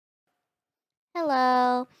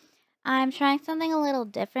Hello. I'm trying something a little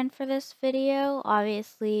different for this video,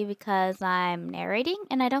 obviously because I'm narrating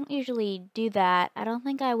and I don't usually do that. I don't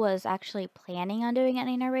think I was actually planning on doing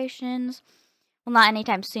any narrations. Well, not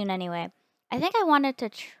anytime soon anyway. I think I wanted to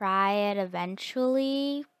try it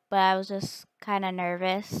eventually, but I was just kind of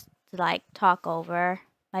nervous to talk over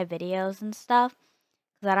my videos and stuff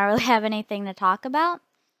because I don't really have anything to talk about.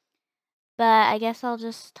 But I guess I'll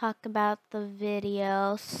just talk about the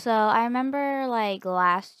video. So I remember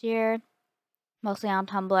last year, mostly on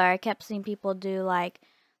Tumblr, I kept seeing people do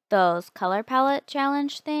those color palette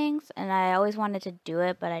challenge things, and I always wanted to do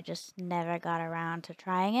it, but I just never got around to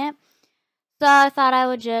trying it. So I thought I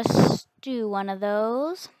would just do one of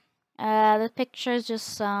those. The picture is just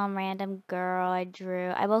some random girl I drew.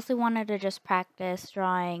 I mostly wanted to just practice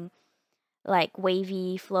drawing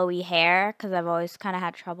wavy, flowy hair because I've always kind of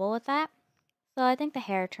had trouble with that. So I think the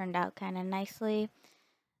hair turned out kind of nicely.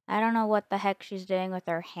 I don't know what the heck she's doing with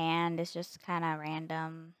her hand. It's just kind of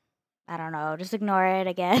random. I don't know. Just ignore it,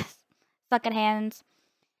 I guess. Suck at hands.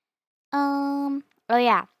 Oh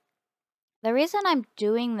yeah. The reason I'm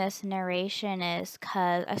doing this narration is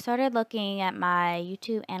because I started looking at my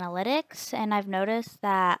YouTube analytics and I've noticed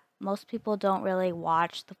that most people don't really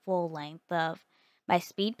watch the full length of my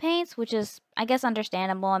speed paints, which is, I guess,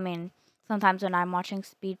 understandable. I mean, sometimes when I'm watching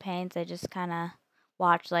speed paints, I just kind of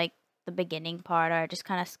watch the beginning part or I just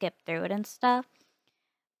kind of skip through it and stuff.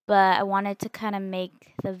 But I wanted to kind of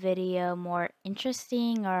make the video more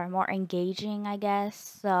interesting or more engaging, I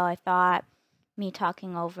guess. So I thought me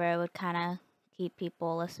talking over it would kind of keep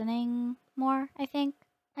people listening more, I think,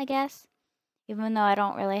 I guess. Even though I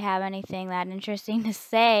don't really have anything that interesting to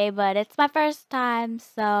say, but it's my first time,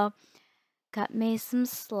 so cut me some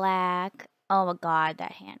slack. Oh my god,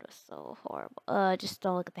 that hand was so horrible. Just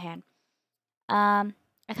don't look at the hand. I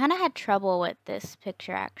kind of had trouble with this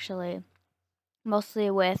picture actually, mostly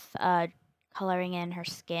with coloring in her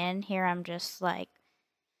skin. Here I'm just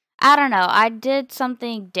I don't know. I did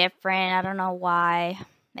something different. I don't know why.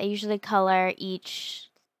 I usually color each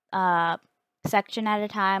uh section at a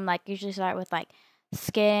time. Usually start with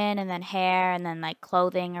skin and then hair and then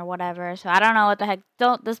clothing or whatever. So I don't know what the heck.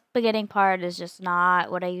 Don't This beginning part is just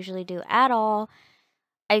not what I usually do at all.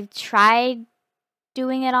 I tried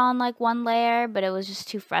doing it on one layer, but it was just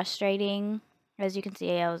too frustrating. As you can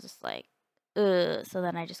see, I was just ugh. So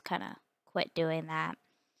then I just kind of quit doing that.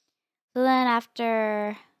 So then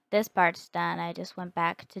after this part's done, I just went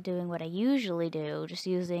back to doing what I usually do, just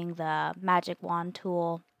using the magic wand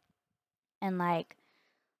tool and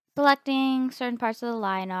selecting certain parts of the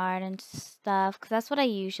line art and stuff, because that's what I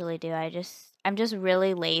usually do. I'm just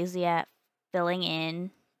really lazy at filling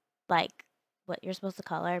in what you're supposed to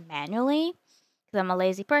color manually, because I'm a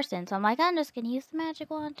lazy person. So I'm just gonna use the magic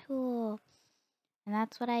wand tool, and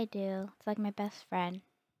that's what I do. It's like my best friend.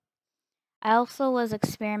 I also was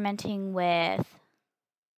experimenting with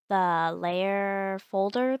the layer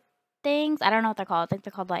folder things. I don't know what they're called. I think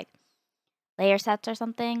they're called layer sets or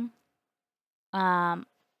something. Um,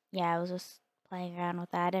 yeah, I was just playing around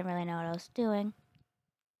with that. I didn't really know what I was doing.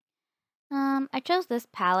 I chose this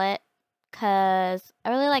palette because I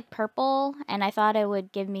really like purple, and I thought it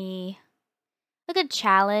would give me a good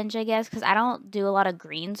challenge, I guess, because I don't do a lot of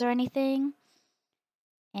greens or anything.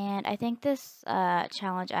 And I think this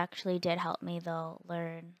challenge actually did help me though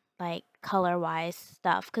learn color wise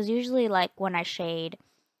stuff, because usually when I shade,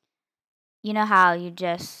 you know how you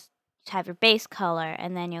just have your base color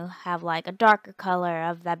and then you have a darker color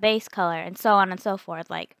of that base color and so on and so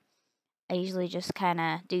forth. I usually just kind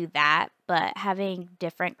of do that, but having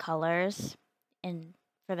different colors in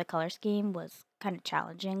for the color scheme was kind of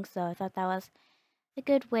challenging, so I thought that was a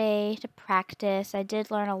good way to practice. I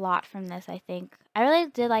did learn a lot from this, I think. I really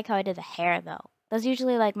did like how I did the hair though. That's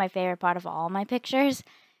usually my favorite part of all my pictures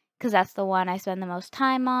because that's the one I spend the most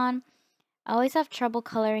time on. I always have trouble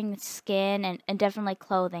coloring the skin and definitely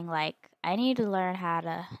clothing. I need to learn how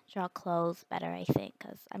to draw clothes better, I think,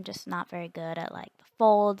 because I'm just not very good at the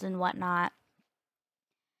folds and whatnot.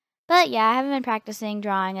 But yeah, I haven't been practicing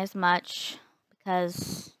drawing as much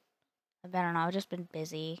because I don't know, I've just been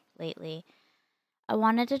busy lately. I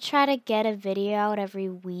wanted to try to get a video out every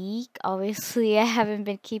week. Obviously, I haven't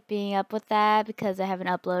been keeping up with that because I haven't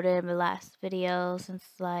uploaded my last video since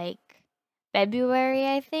February,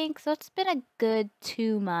 I think. So it's been a good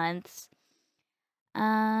 2 months.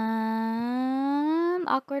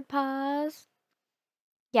 Awkward pause.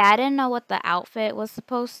 Yeah, I didn't know what the outfit was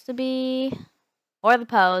supposed to be or the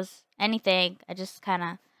pose, anything. I just kind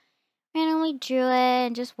of randomly drew it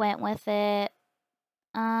and just went with it.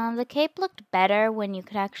 The cape looked better when you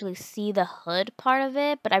could actually see the hood part of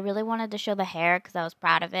it, but I really wanted to show the hair because I was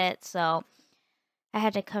proud of it, so I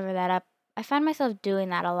had to cover that up. I find myself doing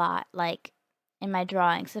that a lot, like, in my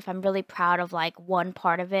drawings. If I'm really proud of, like, one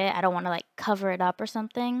part of it, I don't wanna, like, cover it up or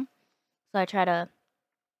something, so I try to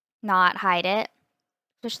not hide it.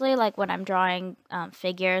 Especially, like, when I'm drawing,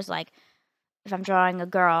 figures, like, if I'm drawing a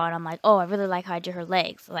girl and I'm like, "Oh, I really like how I drew her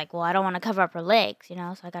legs." Like, well, I don't wanna cover up her legs, you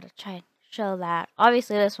know, so I gotta try and show that.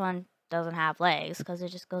 Obviously, this one doesn't have legs because it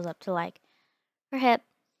just goes up to, like, her hip.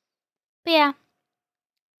 But yeah,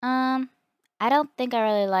 um, I don't think I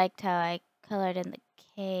really liked how I colored in the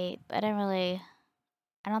cape. I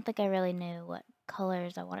don't think I really knew what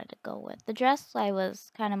colors I wanted to go with. The dress I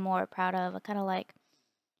was kinda more proud of. I kinda like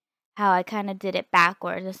how I kinda did it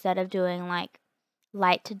backwards instead of doing, like,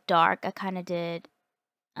 light to dark. I kinda did,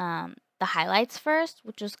 the highlights first,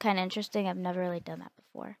 which was kinda interesting. I've never really done that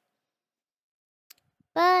before.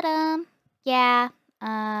 But, yeah,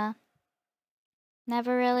 uh,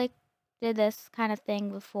 never really did this kind of thing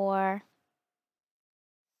before.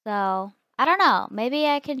 So, I don't know. Maybe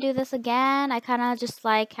I can do this again. I kinda just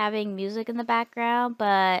like having music in the background,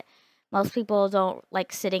 but most people don't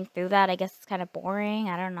like sitting through that. I guess it's kinda boring.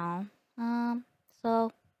 I don't know.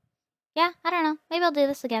 So yeah, I don't know. Maybe I'll do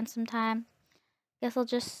this again sometime. Guess I'll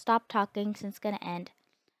just stop talking since it's gonna end.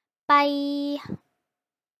 Bye.